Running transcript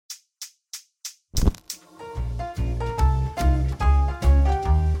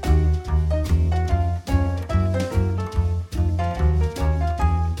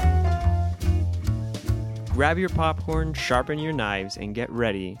Grab your popcorn, sharpen your knives, and get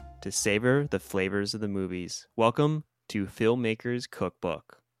ready to savor the flavors of the movies. Welcome to Filmmakers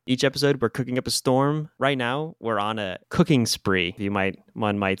Cookbook. Each episode, we're cooking up a storm. Right now, we're on a cooking spree,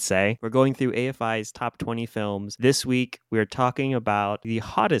 one might say. We're going through AFI's top 20 films. This week, we're talking about the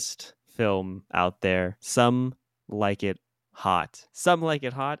hottest film out there, Some Like It Hot. Some Like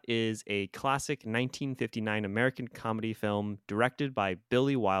It Hot is a classic 1959 American comedy film directed by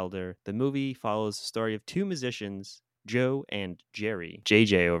Billy Wilder. The movie follows the story of two musicians, Joe and Jerry.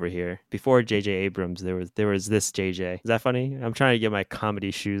 JJ over here. Before JJ Abrams, there was this JJ. Is that funny? I'm trying to get my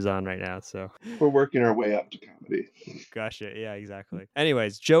comedy shoes on right now, so we're working our way up to comedy. Gotcha. Yeah, exactly.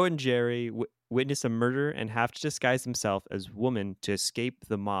 Anyways, Joe and Jerry witness a murder and have to disguise themselves as women to escape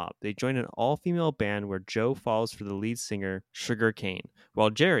the mob. They join an all-female band where Joe falls for the lead singer, Sugar Cane, while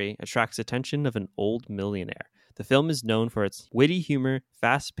Jerry attracts attention of an old millionaire. The film is known for its witty humor,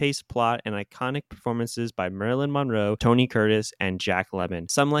 fast-paced plot, and iconic performances by Marilyn Monroe, Tony Curtis, and Jack Lemmon.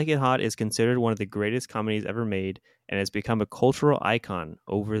 Some Like It Hot is considered one of the greatest comedies ever made and has become a cultural icon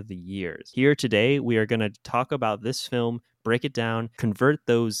over the years. Here today, we are going to talk about this film, break it down, convert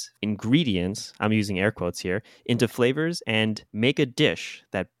those ingredients, I'm using air quotes here, into flavors, and make a dish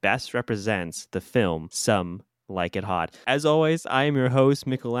that best represents the film Some Like It Hot. As always, I am your host,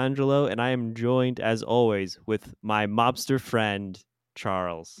 Michelangelo, and I am joined, as always, with my mobster friend,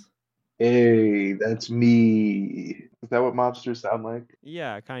 Charles. Hey, that's me. Is that what mobsters sound like?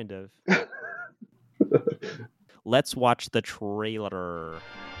 Yeah, kind of. Let's watch the trailer.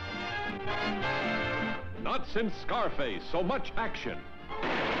 Not since Scarface, so much action.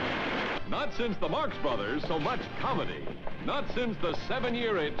 Not since the Marx Brothers, so much comedy. Not since the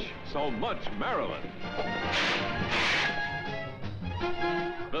 7-Year Itch, so much Maryland.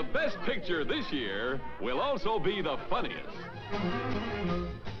 The best picture this year will also be the funniest.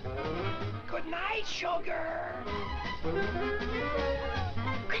 Good night, sugar.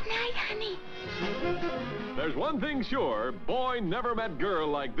 Good night, honey. There's one thing sure, boy never met girl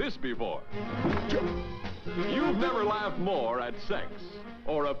like this before. You've never laughed more at sex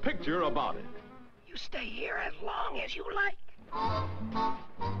or a picture about it. You stay here as long as you like.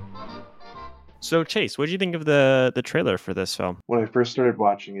 So, Chase, what did you think of the trailer for this film? When I first started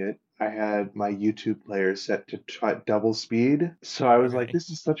watching it, I had my YouTube player set to double speed. So I was like, this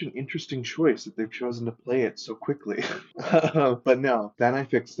is such an interesting choice that they've chosen to play it so quickly. But no, then I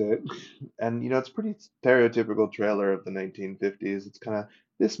fixed it. And, it's pretty stereotypical trailer of the 1950s. It's kind of,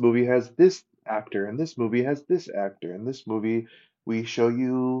 this movie has this actor, and this movie has this actor, and this movie, we show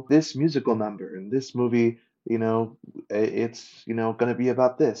you this musical number, and this movie, it's, going to be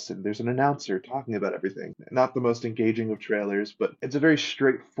about this, and there's an announcer talking about everything. Not the most engaging of trailers, but it's a very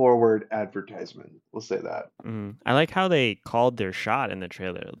straightforward advertisement. We'll say that. I like how they called their shot in the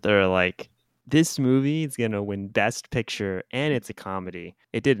trailer. They're like, this movie is going to win Best Picture, and it's a comedy.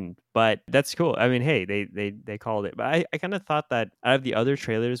 It didn't, but that's cool. I mean, hey, they called it. But I kind of thought that out of the other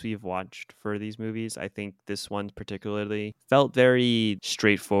trailers we've watched for these movies, I think this one particularly felt very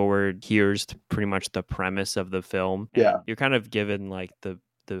straightforward. Here's pretty much the premise of the film. Yeah. And you're kind of given like the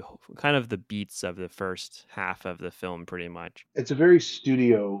kind of the beats of the first half of the film pretty much. It's a very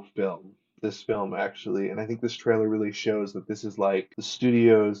studio film, this film actually, and I think this trailer really shows that this is like the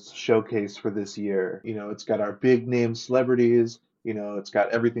studio's showcase for this year. It's got our big name celebrities, it's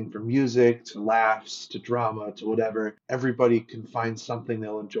got everything from music to laughs to drama to whatever. Everybody can find something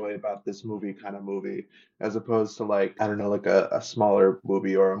they'll enjoy about this movie, as opposed to like a smaller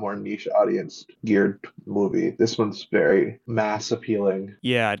movie or a more niche audience geared movie. This one's very mass appealing.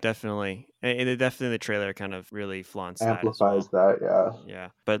 Yeah, definitely. And definitely the trailer kind of really flaunts amplifies that as well. that, yeah.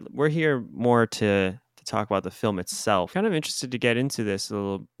 But we're here more to talk about the film itself. Kind of interested to get into this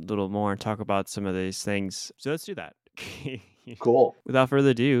a little more and talk about some of these things. So let's do that. Cool. Without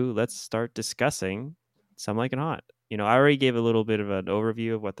further ado, let's start discussing Some Like It Hot. I already gave a little bit of an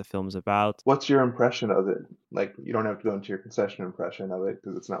overview of what the film's about. What's your impression of it? Like, you don't have to go into your concession impression of it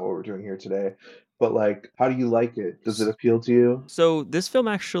because it's not what we're doing here today. But like, how do you like it? Does it appeal to you? So this film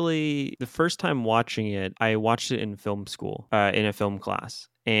actually, the first time watching it, I watched it in film school, in a film class.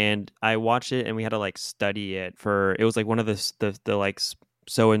 And I watched it and we had to like study it it was like one of the like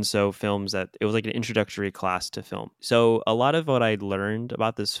so-and-so films that it was like an introductory class to film. So a lot of what I learned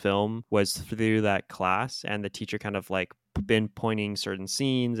about this film was through that class, and the teacher kind of like pinpointing certain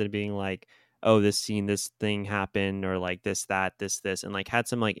scenes and being like, oh, this scene, this thing happened, or like this, that, this, and like had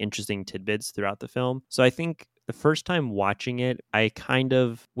some like interesting tidbits throughout the film. So I think the first time watching it, I kind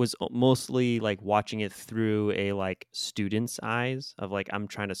of was mostly like watching it through a like student's eyes of like, I'm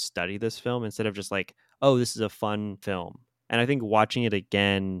trying to study this film instead of just like, oh, this is a fun film. And I think watching it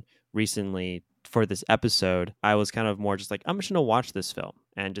again recently for this episode, I was kind of more just like, I'm just gonna watch this film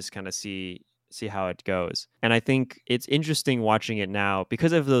and just kind of see how it goes. And I think it's interesting watching it now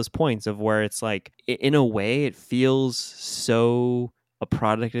because of those points of where it's like, in a way, it feels so a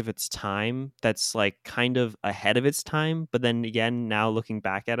product of its time that's like kind of ahead of its time. But then again, now looking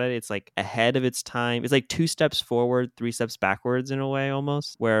back at it, it's like ahead of its time. It's like 2 steps forward, 3 steps backwards in a way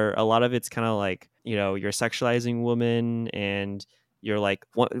almost, where a lot of it's kind of like, you're sexualizing women and you're like,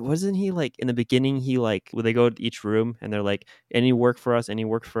 what wasn't he like in the beginning? He like, when they go to each room and they're like, any work for us, any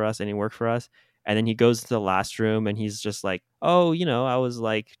work for us, any work for us. And then he goes to the last room and he's just like, oh, I was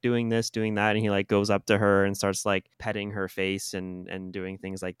like doing this, doing that. And he like goes up to her and starts like petting her face and doing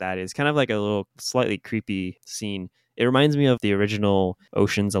things like that. It's kind of like a little slightly creepy scene. It reminds me of the original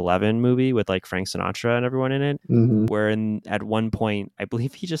Ocean's 11 movie with like Frank Sinatra and everyone in it, Mm-hmm. where at one point, I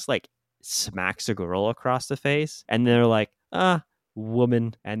believe he just like smacks a girl across the face and they're like,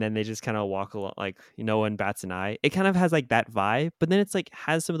 woman, and then they just kind of walk along like no one bats an eye. It kind of has like that vibe, but then it's like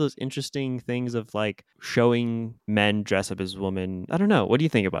has some of those interesting things of like showing men dress up as women. I don't know, what do you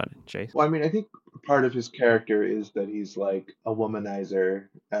think about it, Chase? Well, I mean, I think part of his character is that he's like a womanizer.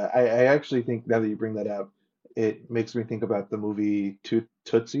 I actually think now that you bring that up, it makes me think about the movie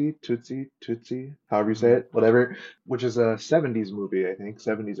Tootsie, however you say it, whatever, which is a 70s movie, I think,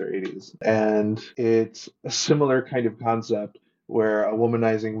 70s or 80s. And it's a similar kind of concept where a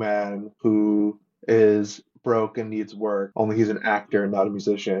womanizing man who is broke and needs work, only he's an actor, not a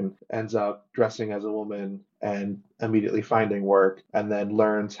musician, ends up dressing as a woman and immediately finding work, and then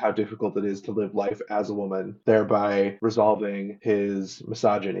learns how difficult it is to live life as a woman, thereby resolving his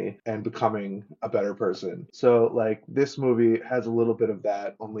misogyny and becoming a better person. So, like, this movie has a little bit of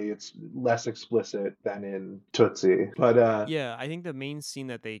that, only it's less explicit than in Tootsie. But Yeah, I think the main scene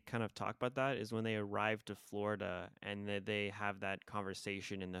that they kind of talk about that is when they arrive to Florida and they have that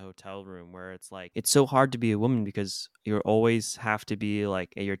conversation in the hotel room where it's like, it's so hard to be a woman because you always have to be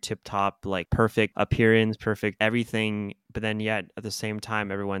like your tip top, like perfect appearance, perfect everything. But then yet at the same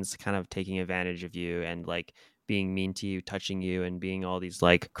time, everyone's kind of taking advantage of you and like being mean to you, touching you, and being all these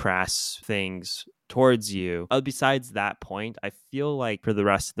like crass things towards you. Besides that point, I feel like for the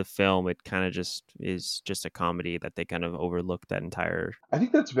rest of the film, it kind of just is just a comedy that they kind of overlooked that entire. I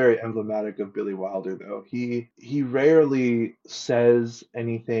think that's very emblematic of Billy Wilder, though. He rarely says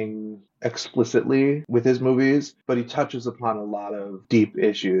anything explicitly with his movies, but he touches upon a lot of deep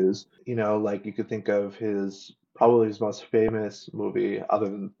issues. Like you could think of probably his most famous movie, other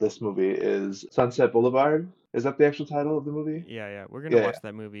than this movie, is Sunset Boulevard. Is that the actual title of the movie? Yeah. We're gonna Yeah. watch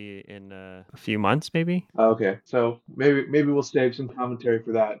that movie in a few months, maybe. Okay, so maybe we'll save some commentary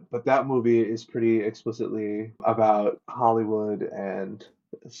for that. But that movie is pretty explicitly about Hollywood and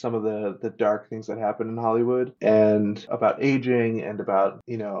some of the dark things that happen in Hollywood, and about aging and about,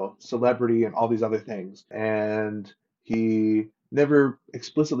 celebrity and all these other things. And he never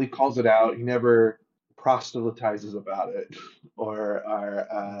explicitly calls it out. He never proselytizes about it or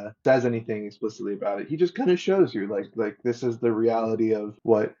says anything explicitly about it. He just kind of shows you like this is the reality of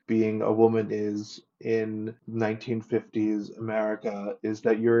what being a woman is in 1950s America, is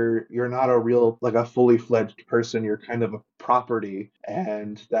that you're not a real, like, a fully fledged person. You're kind of a property,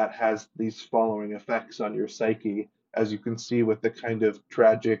 and that has these following effects on your psyche, as you can see with the kind of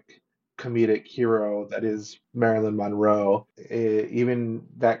tragic comedic hero that is Marilyn Monroe. Even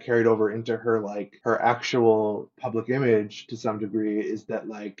that carried over into her actual public image to some degree, is that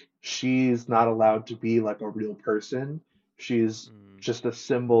like she's not allowed to be like a real person. She's just a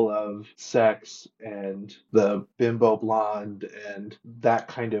symbol of sex and the bimbo blonde and that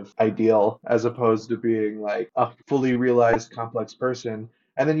kind of ideal, as opposed to being like a fully realized complex person.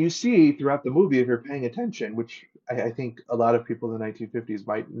 And then you see throughout the movie, if you're paying attention, which I think a lot of people in the 1950s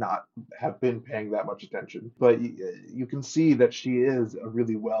might not have been paying that much attention, but you can see that she is a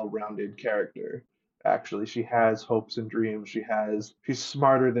really well-rounded character. Actually, she has hopes and dreams. She's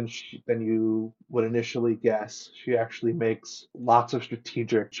smarter than you would initially guess. She actually makes lots of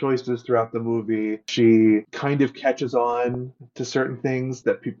strategic choices throughout the movie. She kind of catches on to certain things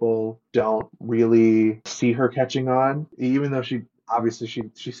that people don't really see her catching on, even though she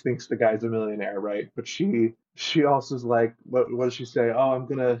thinks the guy's a millionaire, right? But she also is like, what does she say? Oh, I'm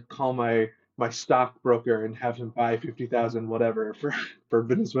gonna call my stockbroker and have him buy 50,000 whatever for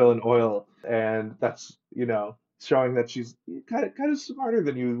Venezuelan oil, and that's showing that she's kind of smarter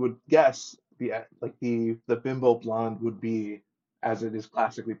than you would guess the bimbo blonde would be, as it is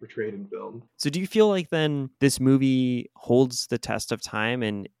classically portrayed in film. So do you feel like then this movie holds the test of time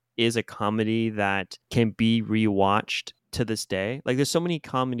and is a comedy that can be rewatched to this day? Like there's so many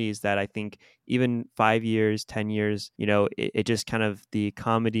comedies that I think even 5 years, 10 years, it just kind of, the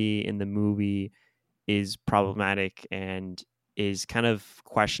comedy in the movie is problematic and is kind of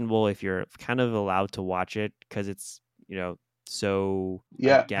questionable if you're kind of allowed to watch it because it's, so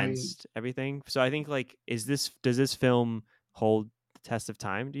Yeah, I mean, against everything. So I think like does this film hold the test of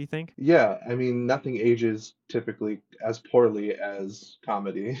time, do you think? yeah, I mean, nothing ages typically as poorly as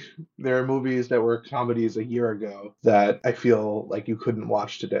comedy. There are movies that were comedies a year ago that I feel like you couldn't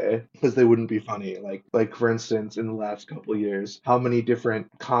watch today because they wouldn't be funny. Like for instance, in the last couple of years, how many different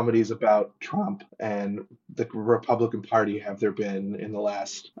comedies about Trump and the Republican Party have there been in the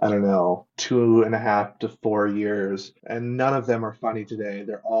last, I don't know, 2.5 to 4 years? And none of them are funny today.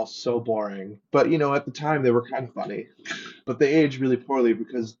 They're all so boring. But at the time they were kind of funny. But they age really poorly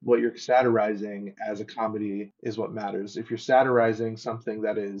because what you're satirizing as a comedy is what matters. If you're satirizing something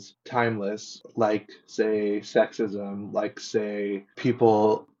that is timeless, like, say, sexism, like, say,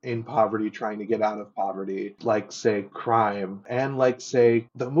 people in poverty trying to get out of poverty, like, say, crime, and like, say,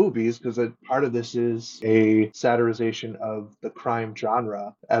 the movies, because part of this is a satirization of the crime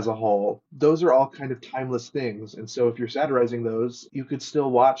genre as a whole. Those are all kind of timeless things. And so if you're satirizing those, you could still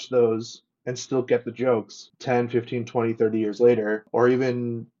watch those and still get the jokes 10, 15, 20, 30 years later, or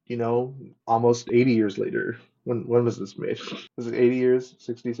even, almost 80 years later. When was this made? Was it 80 years,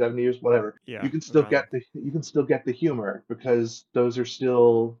 60, 70 years, whatever? Yeah, You can still around. get the humor because those are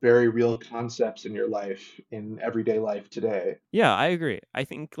still very real concepts in your life, in everyday life today. Yeah, I agree. I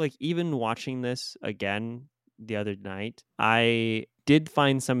think like even watching this again the other night, I did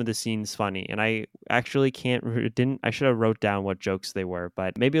find some of the scenes funny, and I actually didn't. I should have wrote down what jokes they were,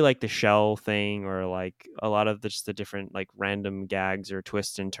 but maybe like the shell thing, or like a lot of just the different like random gags or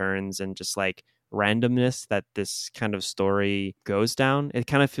twists and turns, and just like randomness that this kind of story goes down. It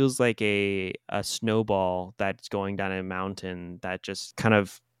kind of feels like a snowball that's going down a mountain that just kind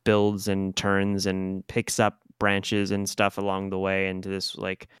of builds and turns and picks up branches and stuff along the way into this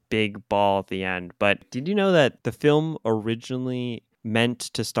like big ball at the end. But did you know that the film originally meant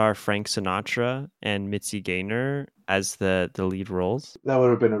to star Frank Sinatra and Mitzi Gaynor as the lead roles? That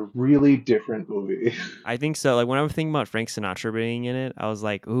would have been a really different movie. I think so. Like when I was thinking about Frank Sinatra being in it, I was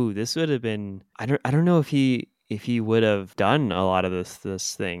like, "Ooh, this would have been." I don't know if he would have done a lot of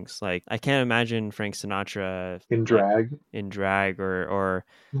this things. Like I can't imagine Frank Sinatra In like drag. in drag or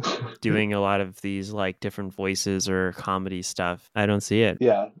doing a lot of these like different voices or comedy stuff. I don't see it.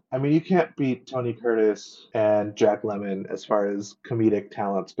 Yeah, I mean, you can't beat Tony Curtis and Jack Lemmon as far as comedic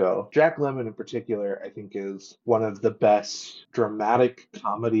talents go. Jack Lemmon, in particular, I think is one of the best dramatic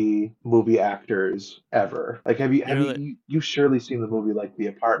comedy movie actors ever. Like, have you You have know you that you you've surely seen the movie like The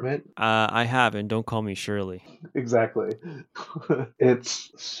Apartment? I have, and don't call me Shirley. Exactly.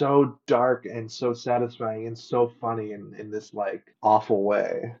 It's so dark and so satisfying and so funny in this like awful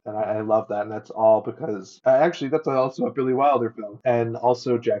way. And I love that. And that's all because actually that's also a Billy Wilder film. And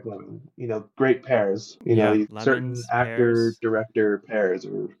also Jack Lemmon. Great pairs. Yeah, Certain lemons, actor pears, director pairs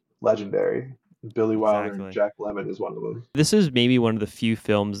are legendary. Billy Wilder and exactly. Jack Lemmon is one of them. This is maybe one of the few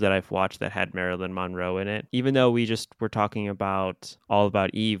films that I've watched that had Marilyn Monroe in it. Even though we just were talking about All About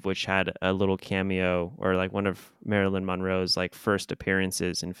Eve, which had a little cameo or like one of Marilyn Monroe's like first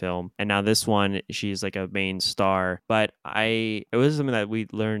appearances in film. And now this one, she's like a main star. But it was something that we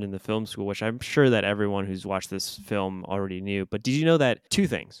learned in the film school, which I'm sure that everyone who's watched this film already knew. But did you know that two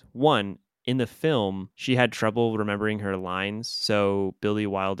things? One, in the film, she had trouble remembering her lines, so Billy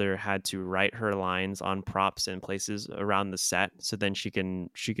Wilder had to write her lines on props and places around the set, so then she can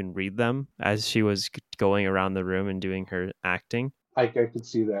read them as she was going around the room and doing her acting. I could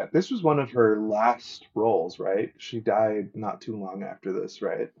see that. This was one of her last roles, right? She died not too long after this,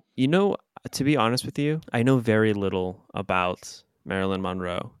 right? You know, to be honest with you, I know very little about Marilyn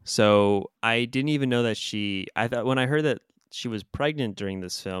Monroe, so I didn't even know that I thought when I heard that she was pregnant during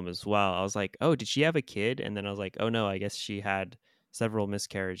this film as well. I was like, oh, did she have a kid? And then I was like, oh no, I guess she had several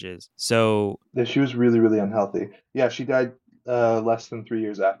miscarriages. So, Yeah, she was really, really unhealthy. Yeah, she died less than 3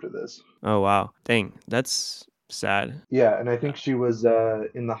 years after this. oh wow, dang, that's sad. Yeah, and I think she was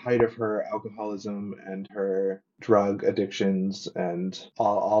in the height of her alcoholism and her drug addictions and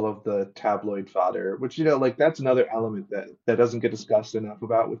all of the tabloid fodder, which, like that's another element that doesn't get discussed enough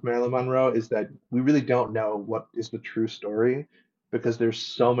about with Marilyn Monroe is that we really don't know what is the true story because there's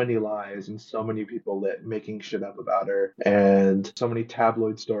so many lies and so many people making shit up about her and so many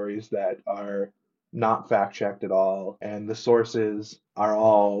tabloid stories that are not fact checked at all. And the sources are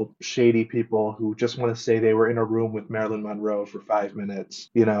all shady people who just want to say they were in a room with Marilyn Monroe for 5 minutes,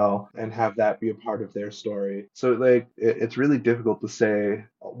 and have that be a part of their story. So, like, it's really difficult to say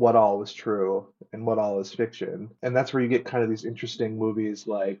what all is true and what all is fiction. And that's where you get kind of these interesting movies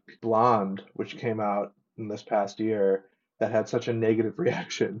like Blonde, which came out in this past year, that had such a negative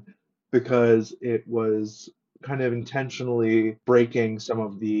reaction because it was kind of intentionally breaking some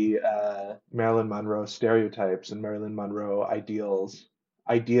of the Marilyn Monroe stereotypes and Marilyn Monroe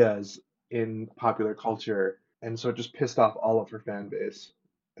ideas in popular culture. And so it just pissed off all of her fan base.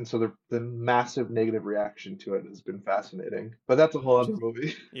 And so the massive negative reaction to it has been fascinating. But that's a whole other movie.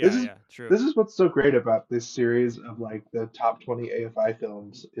 This Yeah, is yeah, true. this is what's so great about this series of like the top 20 AFI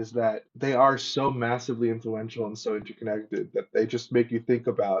films is that they are so massively influential and so interconnected that they just make you think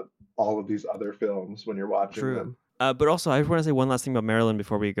about all of these other films when you're watching True. them. But also, I want to say one last thing about Marilyn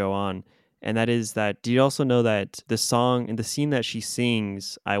before we go on. And that is that, do you also know that the song in the scene that she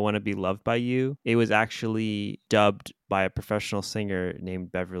sings, I Want to Be Loved by You, it was actually dubbed by a professional singer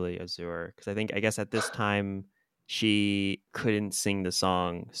named Beverly Azure? Because I guess at this time, she couldn't sing the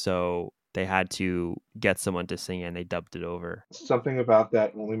song. So they had to get someone to sing it and they dubbed it over. Something about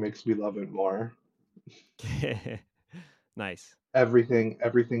that only makes me love it more. Nice. Everything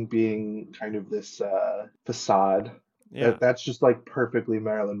being kind of this facade. Yeah. That's just like perfectly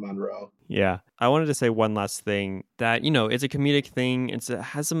Marilyn Monroe. Yeah. I wanted to say one last thing that, it's a comedic thing. It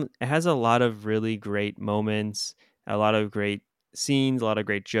has a lot of really great moments, a lot of great scenes, a lot of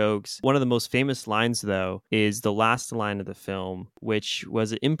great jokes. One of the most famous lines though is the last line of the film, which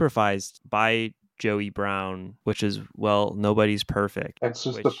was improvised by Joey Brown, which is, well, nobody's perfect. That's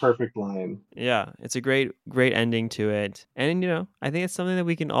just the perfect line. Yeah, it's a great ending to it. And, I think it's something that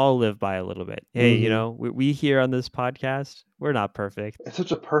we can all live by a little bit. Hey, we here on this podcast, we're not perfect. It's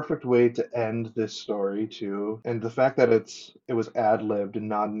such a perfect way to end this story too. And the fact that it was ad-libbed and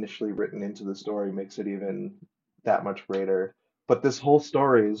not initially written into the story makes it even that much greater. But this whole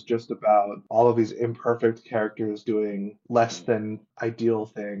story is just about all of these imperfect characters doing less than ideal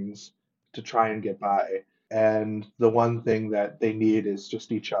things to try and get by. And the one thing that they need is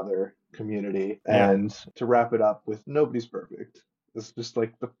just each other, community. Yeah. And to wrap it up with nobody's perfect. It's just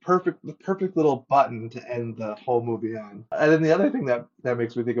like the perfect little button to end the whole movie on. And then the other thing that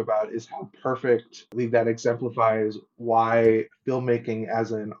makes me think about is how perfectly that exemplifies why filmmaking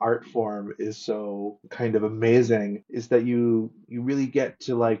as an art form is so kind of amazing, is that you really get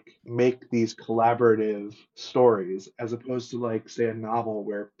to like make these collaborative stories as opposed to like say a novel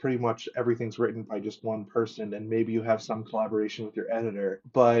where pretty much everything's written by just one person and maybe you have some collaboration with your editor.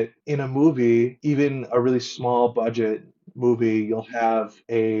 But in a movie, even a really small budget movie, you'll have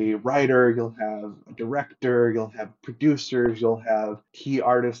a writer, you'll have a director, you'll have producers, you'll have key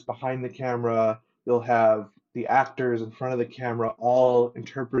artists behind the camera, you'll have the actors in front of the camera all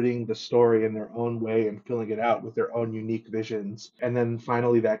interpreting the story in their own way and filling it out with their own unique visions. And then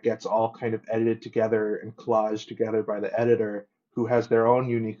finally that gets all kind of edited together and collaged together by the editor who has their own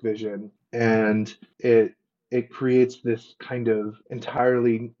unique vision. And it creates this kind of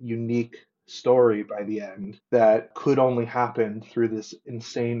entirely unique story by the end that could only happen through this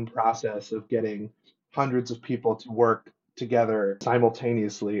insane process of getting hundreds of people to work together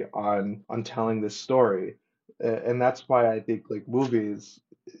simultaneously on telling this story. And that's why I think like movies,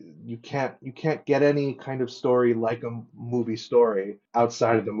 you can't get any kind of story like a movie story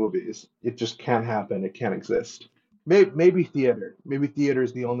outside of the movies. It just can't happen. It can't exist. Maybe theater. Maybe theater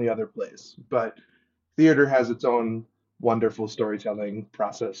is the only other place, but theater has its own wonderful storytelling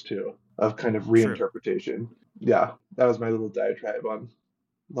process too, of kind of True. reinterpretation. Yeah, that was my little diatribe on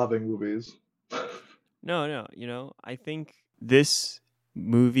loving movies. No, I think this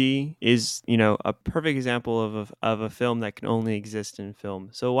movie is, a perfect example of a film that can only exist in film.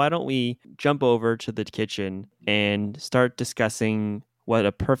 So why don't we jump over to the kitchen and start discussing what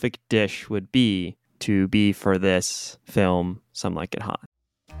a perfect dish would be to be for this film, Some Like It Hot.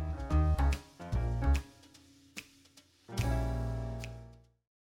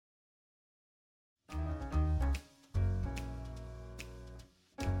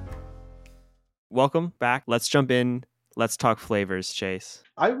 Welcome back. Let's jump in. Let's talk flavors, Chase.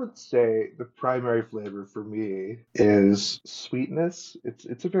 I would say the primary flavor for me is sweetness.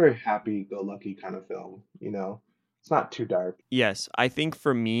 It's a very happy-go-lucky kind of film, It's not too dark. Yes, I think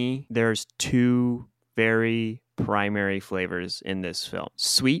for me, there's two very primary flavors in this film.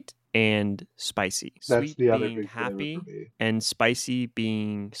 Sweet and spicy. That's Sweet the other being big flavor happy for me. and spicy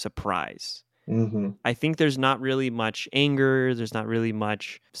being surprise. Mm-hmm. I think there's not really much anger. There's not really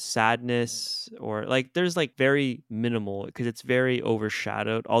much sadness or there's very minimal because it's very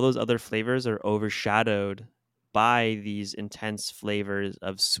overshadowed. All those other flavors are overshadowed by these intense flavors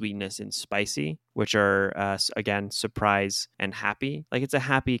of sweetness and spicy, which are, again, surprise and happy. Like, it's a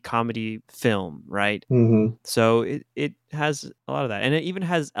happy comedy film, right? Mm-hmm. So it has a lot of that. And it even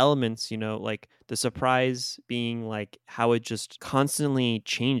has elements, like the surprise being like how it just constantly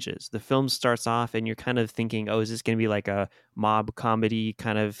changes. The film starts off and you're kind of thinking, oh, is this going to be like a mob comedy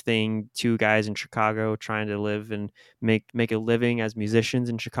kind of thing? Two guys in Chicago trying to live and make a living as musicians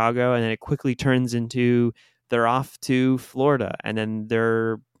in Chicago. And then it quickly turns into they're off to Florida and then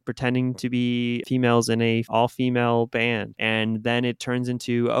they're pretending to be females in a all-female band, and then it turns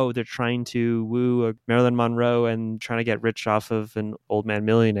into, oh, they're trying to woo a Marilyn Monroe and trying to get rich off of an old man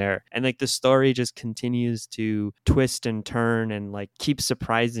millionaire, and like the story just continues to twist and turn and like keep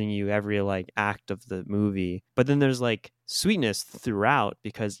surprising you every like act of the movie. But then there's like sweetness throughout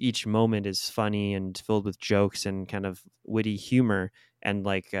because each moment is funny and filled with jokes and kind of witty humor and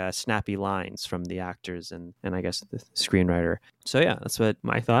like snappy lines from the actors and I guess the screenwriter. So yeah, that's what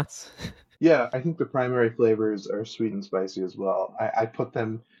my thoughts. Yeah, I think the primary flavors are sweet and spicy as well. I put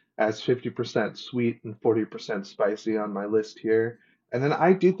them as 50% sweet and 40% spicy on my list here. And then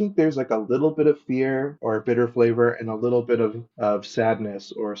I do think there's like a little bit of fear or bitter flavor and a little bit of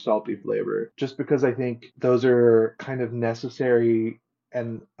sadness or salty flavor, just because I think those are kind of necessary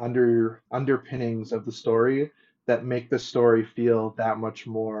and underpinnings of the story that make the story feel that much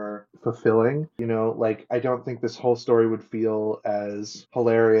more fulfilling. Like I don't think this whole story would feel as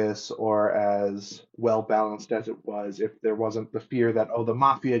hilarious or as well balanced as it was if there wasn't the fear that, oh, the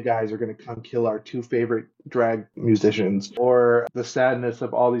mafia guys are going to come kill our two favorite drag musicians, or the sadness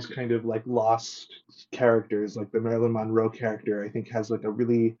of all these kind of like lost characters. Like the Marilyn Monroe character, I think has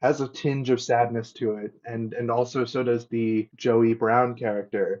a tinge of sadness to it, and also so does the Joey Brown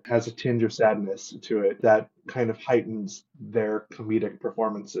character, has a tinge of sadness to it that kind of heightens their comedic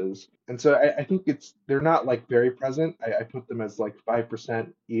performances. And so I think they're not like very present. I put them as like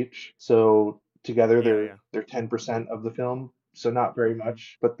 5% each. So together Yeah. they're 10% of the film. So not very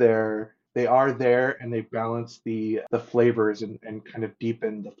much, but they are there and they balance the flavors and kind of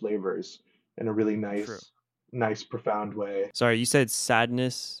deepen the flavors in a really True. nice profound way. Sorry, you said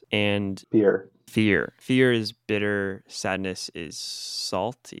sadness and Fear. Fear is bitter, sadness is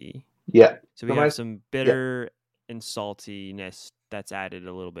salty. Yeah. So we So have some yeah. bitter and saltiness that's added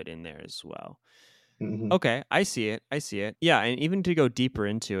a little bit in there as well. Mm-hmm. Okay, I see it. Yeah, and even to go deeper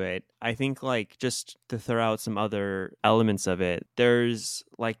into it, I think like just to throw out some other elements of it, there's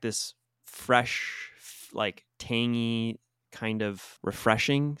like this fresh, like tangy, kind of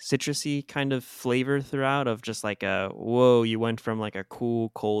refreshing, citrusy kind of flavor throughout of just like whoa, you went from like a cool,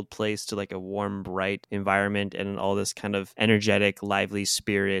 cold place to like a warm, bright environment and all this kind of energetic, lively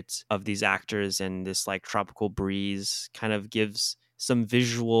spirit of these actors and this like tropical breeze kind of gives some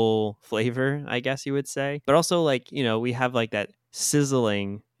visual flavor, I guess you would say. But also like, we have like that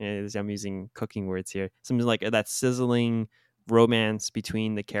sizzling, I'm using cooking words here, something like that sizzling romance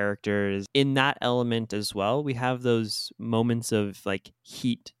between the characters. In that element as well, we have those moments of like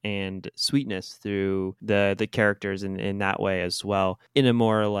heat and sweetness through the characters in that way as well, in a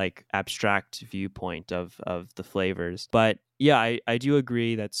more like abstract viewpoint of the flavors. But yeah, I do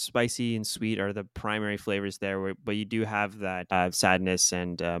agree that spicy and sweet are the primary flavors there, but you do have that sadness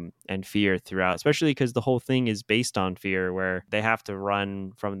and fear throughout, especially because the whole thing is based on fear, where they have to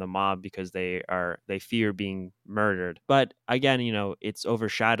run from the mob because they fear being murdered. But again, it's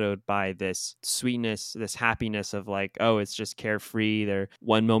overshadowed by this sweetness, this happiness of like, oh, it's just carefree. They're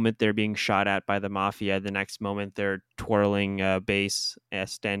one moment they're being shot at by the mafia, the next moment they're twirling bass,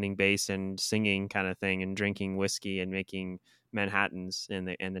 standing bass, and singing kind of thing, and drinking whiskey and making Manhattans in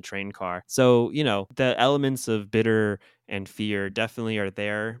the train car. So the elements of bitter and fear definitely are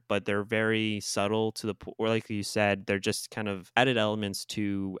there, but they're very subtle to the point where, like you said, they're just kind of added elements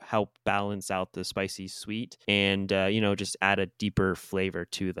to help balance out the spicy sweet and just add a deeper flavor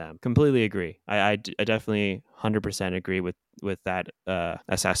to them. Completely agree. I definitely 100% agree with that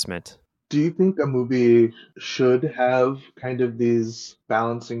assessment. Do you think a movie should have kind of these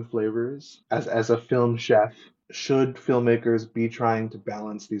balancing flavors? As a film chef, should filmmakers be trying to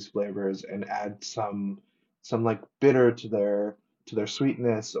balance these flavors and add some like bitter to their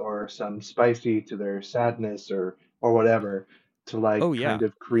sweetness, or some spicy to their sadness, or whatever, to like Oh yeah. kind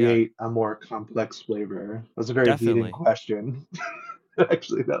of Yeah, create a more complex flavor? That's a very leading definitely. question.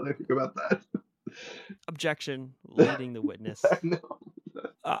 Actually, now that I think about that. Objection, leading the I witness. know.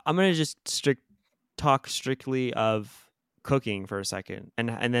 I'm gonna just talk strictly of cooking for a second,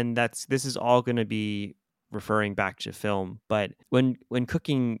 and then this is all gonna be referring back to film. But when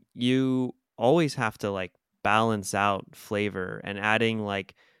cooking, you always have to like balance out flavor and adding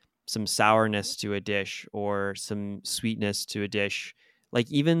like some sourness to a dish or some sweetness to a dish. Like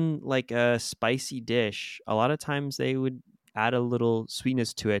even like a spicy dish, a lot of times they would add a little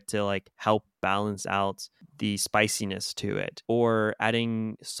sweetness to it to like help balance out the spiciness to it, or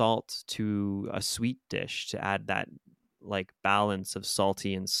adding salt to a sweet dish to add that like balance of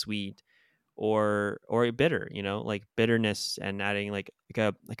salty and sweet, or a bitter, like bitterness, and adding like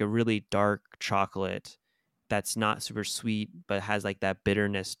a really dark chocolate that's not super sweet but has like that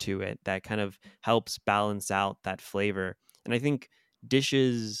bitterness to it that kind of helps balance out that flavor. And I think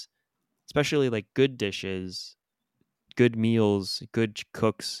dishes, especially like good dishes, good meals, good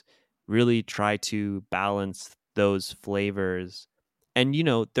cooks really try to balance those flavors. And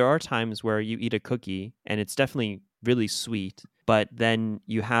there are times where you eat a cookie and it's definitely really sweet, but then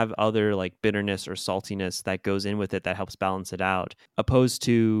you have other like bitterness or saltiness that goes in with it that helps balance it out. Opposed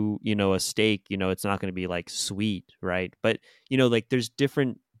to, a steak, it's not going to be like sweet, right? But, like there's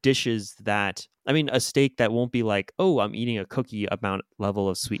different dishes that, I mean, a steak that won't be like, oh, I'm eating a cookie amount level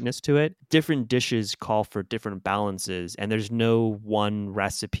of sweetness to it. Different dishes call for different balances, and there's no one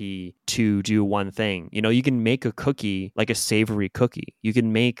recipe to do one thing. You can make a cookie like a savory cookie. You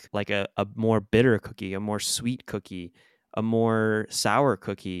can make like a more bitter cookie, a more sweet cookie, a more sour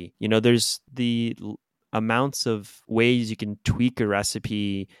cookie. There's the amounts of ways you can tweak a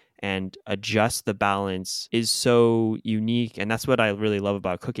recipe and adjust the balance is so unique. And that's what I really love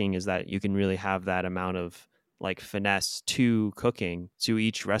about cooking, is that you can really have that amount of like finesse to cooking, to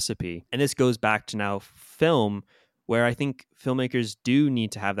each recipe. And this goes back to now film, where I think filmmakers do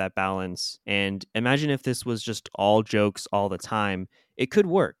need to have that balance. And imagine if this was just all jokes all the time. It could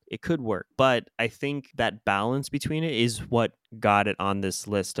work. But I think that balance between it is what got it on this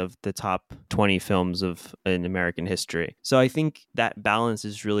list of the top 20 films in American history. So I think that balance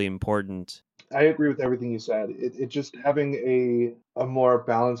is really important. I agree with everything you said. It just having a more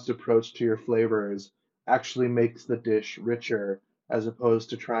balanced approach to your flavors actually makes the dish richer, as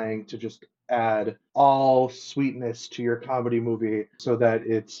opposed to trying to just add all sweetness to your comedy movie so that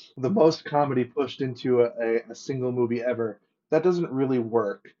it's the most comedy pushed into a single movie ever. That doesn't really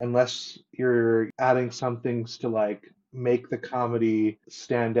work unless you're adding some things to like make the comedy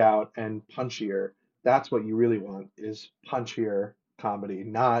stand out and punchier. That's what you really want, is punchier comedy,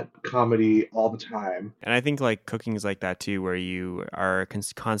 not comedy all the time. And I think like cooking is like that too, where you are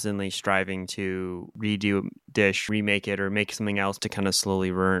constantly striving to redo a dish, remake it, or make something else to kind of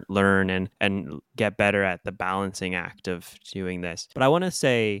slowly learn and get better at the balancing act of doing this. But I want to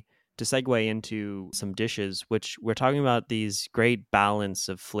say, to segue into some dishes, which we're talking about these great balance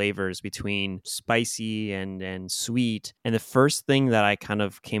of flavors between spicy and sweet. And the first thing that I kind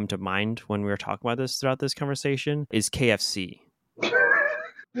of came to mind when we were talking about this throughout this conversation is KFC.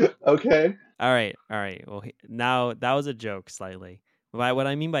 Okay. All right. Well, now that was a joke slightly. What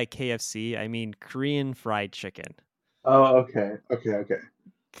I mean by KFC, I mean Korean fried chicken. Oh, okay.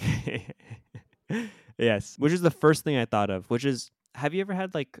 Yes, which is the first thing I thought of, which is, have you ever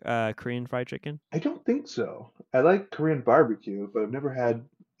had like Korean fried chicken? I don't think so. I like Korean barbecue, but I've never had,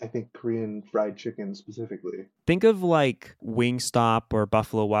 I think, Korean fried chicken specifically. Think of like Wingstop or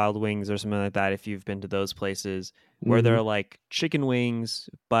Buffalo Wild Wings or something like that, if you've been to those places, where they're like chicken wings,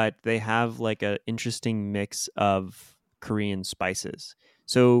 but they have like an interesting mix of Korean spices.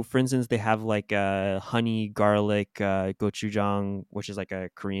 So, for instance, they have like a honey garlic gochujang, which is like a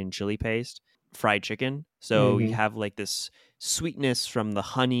Korean chili paste, fried chicken. So you have like this sweetness from the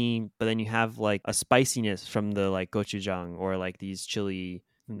honey, but then you have like a spiciness from the like gochujang, or like these chili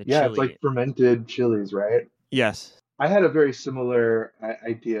from the Yeah, it's chili. like fermented chilies, right? Yes. I had a very similar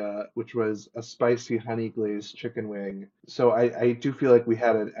idea, which was a spicy honey glazed chicken wing. So I do feel like we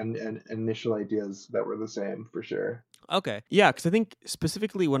had an initial ideas that were the same for sure. Okay. Yeah, because I think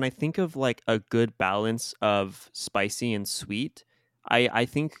specifically when I think of like a good balance of spicy and sweet, I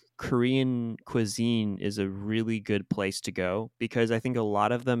think Korean cuisine is a really good place to go, because I think a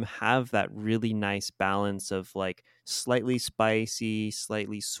lot of them have that really nice balance of like slightly spicy,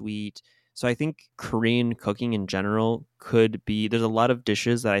 slightly sweet. So I think Korean cooking in general could be, there's a lot of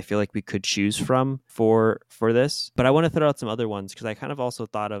dishes that I feel like we could choose from for this. But I want to throw out some other ones, because I kind of also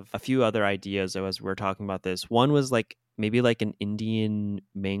thought of a few other ideas as we're talking about this. One was like maybe like an Indian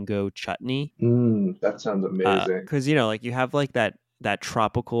mango chutney. That sounds amazing. Because like you have like that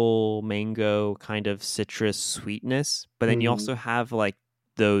tropical mango kind of citrus sweetness, but then you also have like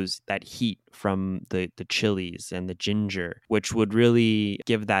that heat from the chilies and the ginger, which would really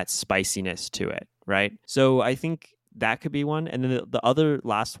give that spiciness to it, right? So I think that could be one. And then the other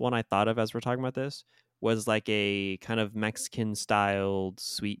last one I thought of as we're talking about this was like a kind of Mexican styled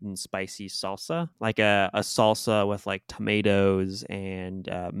sweet and spicy salsa, like a salsa with like tomatoes and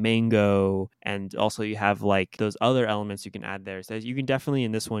mango. And also you have like those other elements you can add there. So you can definitely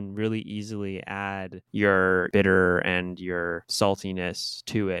in this one really easily add your bitter and your saltiness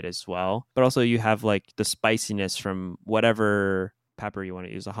to it as well. But also you have like the spiciness from whatever pepper you want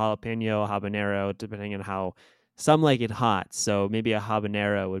to use, a jalapeno, habanero, depending on how some like it hot. So maybe a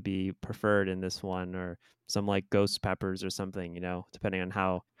habanero would be preferred in this one, or some like ghost peppers or something, depending on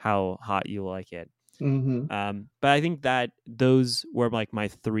how hot you like it. Mm-hmm. But I think that those were like my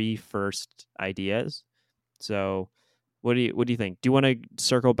three first ideas. So what do you think? Do you want to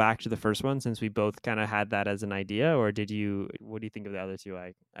circle back to the first one since we both kind of had that as an idea, or what do you think of the other two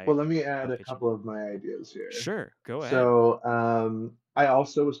Well, let me add I'm a pitching? couple of my ideas here. Sure, go ahead. So, I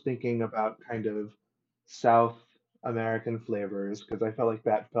also was thinking about kind of South American flavors because I felt like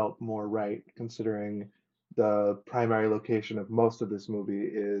that felt more right considering the primary location of most of this movie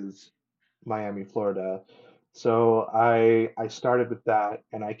is Miami, Florida. So I started with that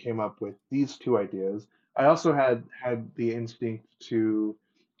and I came up with these two ideas. I also had the instinct to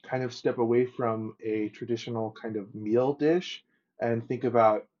kind of step away from a traditional kind of meal dish and think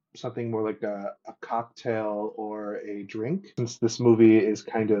about something more like a cocktail or a drink, since this movie is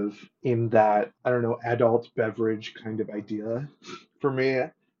kind of in that, I don't know, adult beverage kind of idea for me.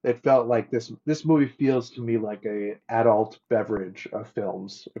 It felt like this movie feels to me like a adult beverage of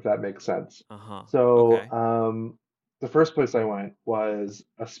films, if that makes sense. Uh-huh. So, Okay. the first place I went was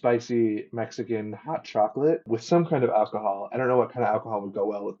a spicy Mexican hot chocolate with some kind of alcohol. I don't know what kind of alcohol would go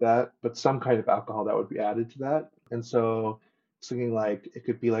well with that, but some kind of alcohol that would be added to that. And so, I was thinking like it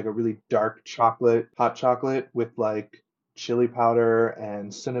could be like a really dark chocolate, hot chocolate with like chili powder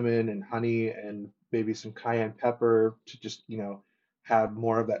and cinnamon and honey and maybe some cayenne pepper to just, have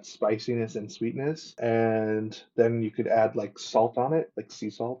more of that spiciness and sweetness. And then you could add like salt on it, like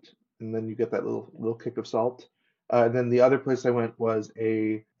sea salt, and then you get that little kick of salt. And then the other place I went was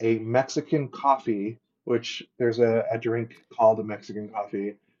a Mexican coffee, which there's a drink called a Mexican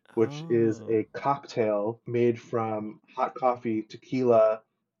coffee, which is Oh. a cocktail made from hot coffee, tequila,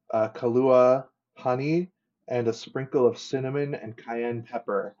 Kahlua, honey, and a sprinkle of cinnamon and cayenne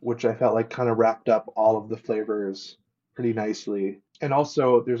pepper, which I felt like kind of wrapped up all of the flavors pretty nicely. And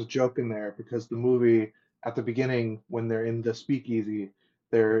also, there's a joke in there because the movie, at the beginning, when they're in the speakeasy,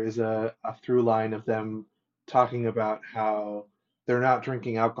 there is a through line of them talking about how they're not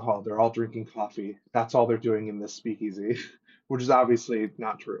drinking alcohol, they're all drinking coffee. That's all they're doing in this speakeasy, which is obviously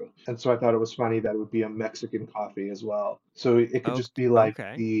not true. And so I thought it was funny that it would be a Mexican coffee as well. So it could just be like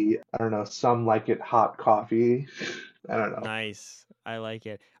Okay. I don't know, some like it hot coffee. I don't know. Nice. I like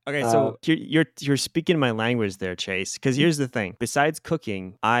it. Okay, Uh, so you're speaking my language there, Chase. Because here's the thing: besides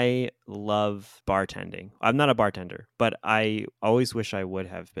cooking, I love bartending. I'm not a bartender, but I always wish I would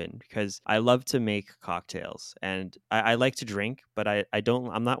have been because I love to make cocktails and I like to drink, but I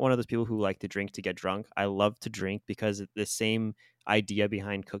don't. I'm not one of those people who like to drink to get drunk. I love to drink because the same idea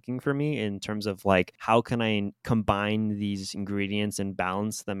behind cooking for me in terms of like how can I combine these ingredients and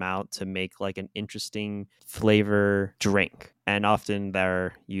balance them out to make like an interesting flavor drink, and often they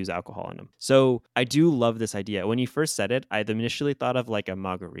use alcohol in them. So I do love this idea. When you first said it, I initially thought of like a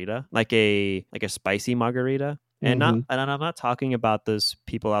margarita, like a spicy margarita. mhm. And I'm not talking about those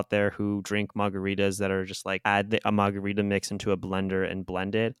people out there who drink margaritas that are just like add a margarita mix into a blender and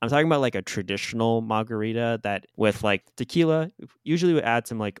blend it. I'm talking about like a traditional margarita that with like tequila, usually would add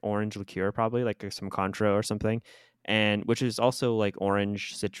some like orange liqueur, probably like some Contro or something, and which is also like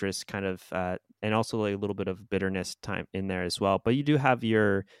orange citrus kind of, and also like a little bit of bitterness time in there as well. But you do have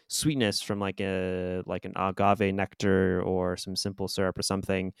your sweetness from like an agave nectar or some simple syrup or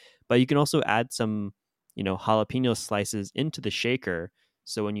something. But you can also add some jalapeno slices into the shaker.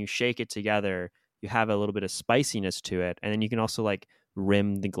 So when you shake it together, you have a little bit of spiciness to it. And then you can also like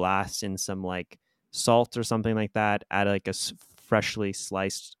rim the glass in some like salt or something like that. Add like a freshly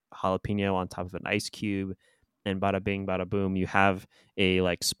sliced jalapeno on top of an ice cube. And bada bing, bada boom, you have a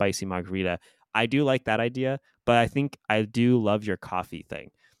like spicy margarita. I do like that idea, but I think I do love your coffee thing,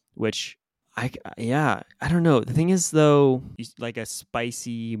 which yeah, I don't know. The thing is though, like a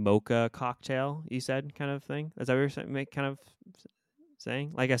spicy mocha cocktail, you said, kind of thing. Is that what you're kind of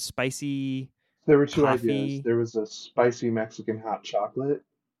saying? Like a spicy There were two ideas. coffee? There was a spicy Mexican hot chocolate,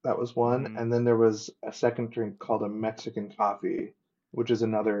 that was one, Mm-hmm. and then there was a second drink called a Mexican coffee, which is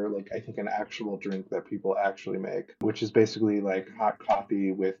another, like, I think an actual drink that people actually make, which is basically like hot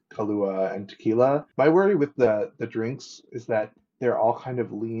coffee with Kahlua and tequila. My worry with the drinks is that they're all kind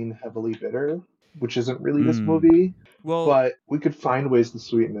of lean, heavily bitter, which isn't really this Mm. movie, Well, but we could find ways to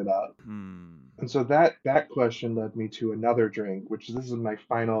sweeten it up. And so that question led me to another drink, which this is my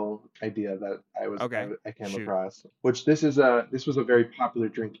final idea that Okay, I came shoot. across. Which this was a very popular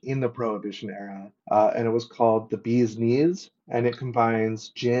drink in the Prohibition era, and it was called the Bee's Knees, and it combines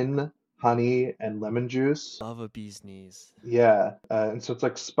gin, honey, and lemon juice. Love a bee's knees. Yeah, and so it's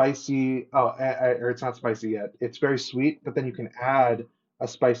like spicy. Oh, or it's not spicy yet. It's very sweet, but then you can add a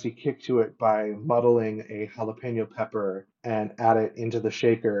spicy kick to it by muddling a jalapeno pepper and add it into the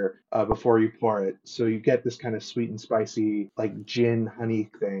shaker before you pour it. So you get this kind of sweet and spicy, like gin honey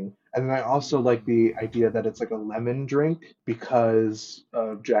thing. And then I also like the idea that it's like a lemon drink because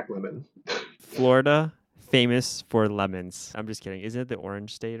of Jack Lemmon. Florida, famous for lemons. I'm just kidding. Isn't it the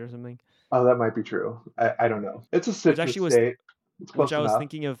orange state or something? Oh, that might be true. I don't know. It's a Which citrus actually was state. It's which close I was enough.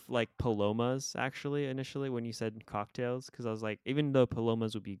 thinking of like palomas actually initially when you said cocktails because I was like even though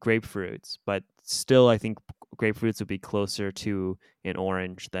palomas would be grapefruits, but still I think grapefruits would be closer to an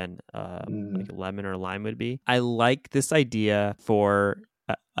orange than Mm, like lemon or lime would be. I like this idea for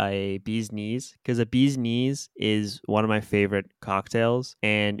a bee's knees because a bee's knees is one of my favorite cocktails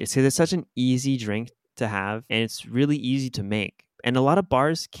and it's such an easy drink to have and it's really easy to make. And a lot of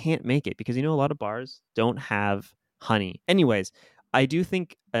bars can't make it because a lot of bars don't have honey. Anyways, I do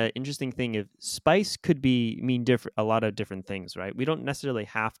think an interesting thing if spice could mean different a lot of different things, right? We don't necessarily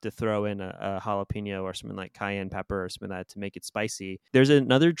have to throw in a jalapeno or something like cayenne pepper or something like that to make it spicy. There's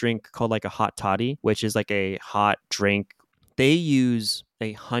another drink called like a hot toddy, which is like a hot drink. They use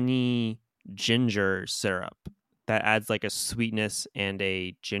a honey ginger syrup that adds like a sweetness and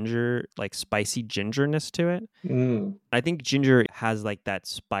a ginger, like spicy gingerness to it. mm, I think ginger has like that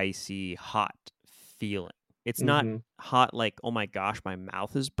spicy hot feeling. It's not hmm. hot like oh my gosh my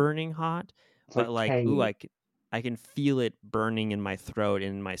mouth is burning hot, It's but like like ooh tangy. I can feel it burning in my throat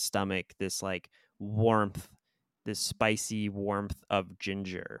and in my stomach this like warmth, this spicy warmth of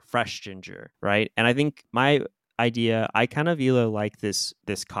ginger, fresh ginger, right? And I think my idea I kind of either like this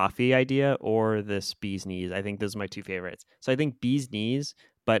coffee idea or this bee's knees. I think those are my two favorites. So I think bee's knees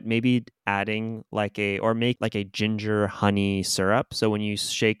but maybe adding like or make like a ginger honey syrup. So when you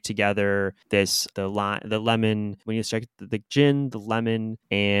shake together the lemon, when you shake the gin, the lemon,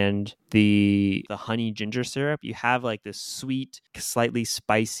 and the honey ginger syrup, you have like this sweet, slightly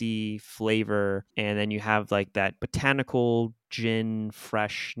spicy flavor, and then you have like that botanical gin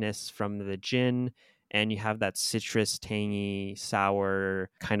freshness from the gin, and you have that citrus, tangy, sour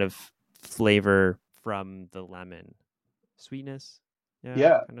kind of flavor from the lemon sweetness. Yeah,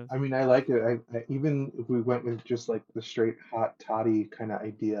 Yeah, kind of. I mean, I like it. Even if we went with just like the straight hot toddy kind of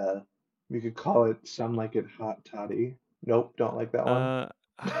idea, we could call it some like it hot toddy. Nope, don't like that one. Uh,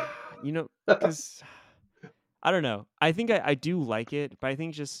 because I don't know. I think I do like it, but I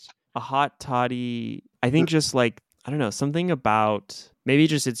think just a hot toddy. I think just like I don't know something about maybe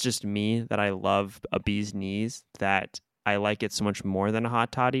just it's just me that I love a bee's knees that I like it so much more than a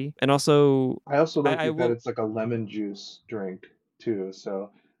hot toddy, and also I also like I it that will. it's like a lemon juice drink too,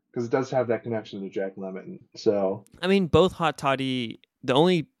 so because it does have that connection to Jack Lemmon. So, I mean, both hot toddy. The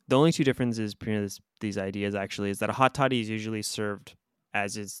only two differences between these ideas actually is that a hot toddy is usually served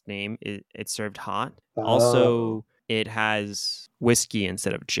as its name. It's served hot. oh, Also, it has whiskey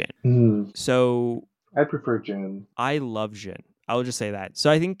instead of gin. mm, So I prefer gin. I love gin. I'll just say that.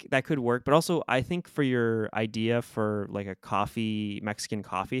 So I think that could work. But also, I think for your idea for like a Mexican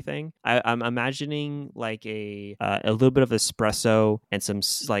coffee thing, I'm imagining like a little bit of espresso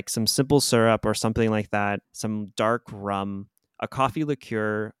and like some simple syrup or something like that, some dark rum, a coffee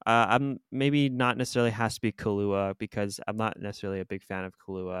liqueur. I'm maybe not necessarily has to be Kahlua because I'm not necessarily a big fan of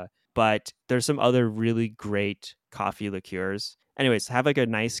Kahlua, but there's some other really great coffee liqueurs. Anyways, have like a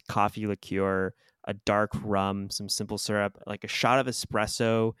nice coffee liqueur, a dark rum, some simple syrup, like a shot of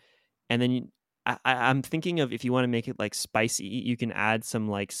espresso, and then I'm thinking of if you want to make it like spicy, you can add some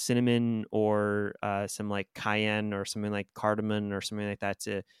like cinnamon or some like cayenne or something like cardamom or something like that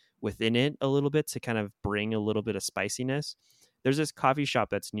to within it a little bit to kind of bring a little bit of spiciness. There's this coffee shop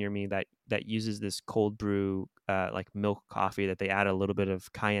that's near me that uses this cold brew like milk coffee that they add a little bit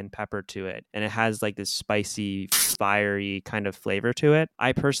of cayenne pepper to it, and it has like this spicy, fiery kind of flavor to it.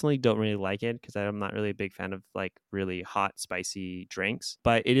 I personally don't really like it because I'm not really a big fan of like really hot, spicy drinks,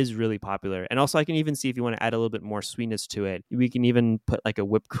 but it is really popular. And also, I can even see if you want to add a little bit more sweetness to it, we can even put like a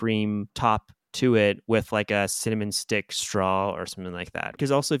whipped cream top to it with like a cinnamon stick straw or something like that.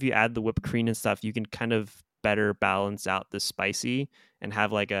 Because also, if you add the whipped cream and stuff, you can kind of better balance out the spicy and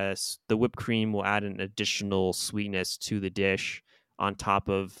have like the whipped cream will add an additional sweetness to the dish on top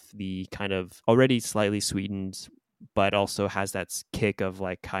of the kind of already slightly sweetened but also has that kick of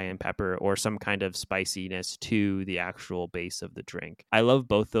like cayenne pepper or some kind of spiciness to the actual base of the drink. I love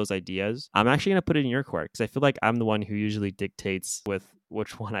both those ideas. I'm actually going to put it in your court because I feel like I'm the one who usually dictates with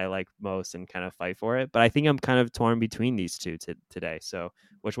which one I like most and kind of fight for it. But I think I'm kind of torn between these two today. So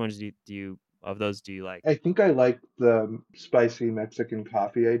which ones do you of those do you like? I think I like the spicy Mexican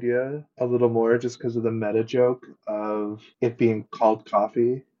coffee idea a little more just because of the meta joke of it being called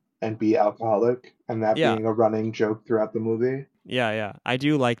coffee and be alcoholic, and that Yeah. being a running joke throughout the movie. Yeah. I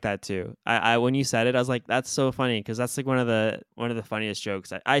do like that too. I when you said it, I was like, that's so funny because that's like one of the funniest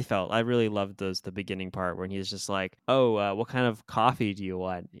jokes I felt. I really loved the beginning part when he's just like, oh, what kind of coffee do you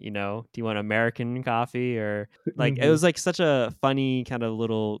want? You know, do you want American coffee or like it Hmm. was like such a funny kind of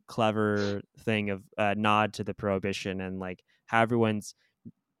little clever thing of nod to the prohibition and like how everyone's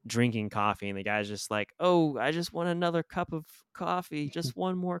drinking coffee and the guy's just like, oh, I just want another cup of coffee, just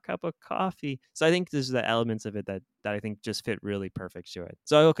one more cup of coffee. So I think there's the elements of it that I think just fit really perfect to it.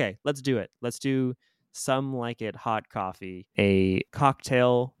 So okay, let's do it. Let's do Some Like It Hot Coffee, a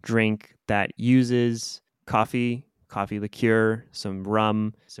cocktail drink that uses coffee liqueur, some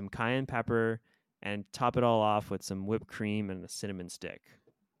rum, some cayenne pepper, and top it all off with some whipped cream and a cinnamon stick.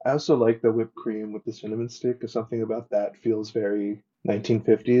 I also like the whipped cream with the cinnamon stick, because something about that feels very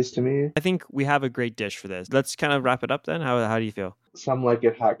 1950s to me. I think we have a great dish for this. Let's kind of wrap it up then. How do you feel? Some like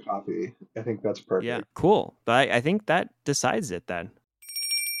it hot coffee. I think that's Yeah, perfect. cool. But I think that decides it then.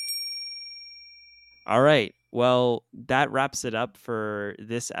 All right. Well, that wraps it up for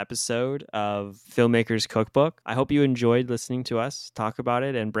this episode of Filmmakers Cookbook. I hope you enjoyed listening to us talk about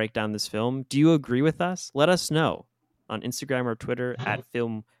it and break down this film. Do you agree with us? Let us know on Instagram or Twitter at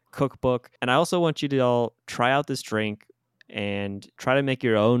Film Cookbook. And I also want you to all try out this drink and try to make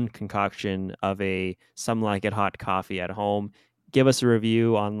your own concoction of a Some Like It Hot coffee at home. Give us a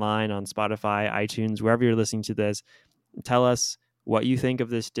review online on Spotify, iTunes, wherever you're listening to this. Tell us what you think of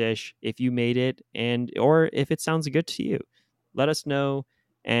this dish, if you made it, and or if it sounds good to you. Let us know.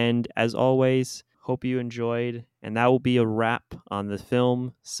 And as always, hope you enjoyed. And that will be a wrap on the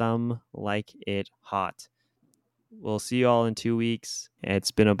film Some Like It Hot. We'll see you all in 2 weeks.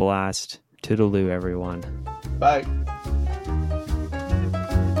 It's been a blast. Toodaloo, everyone. Bye.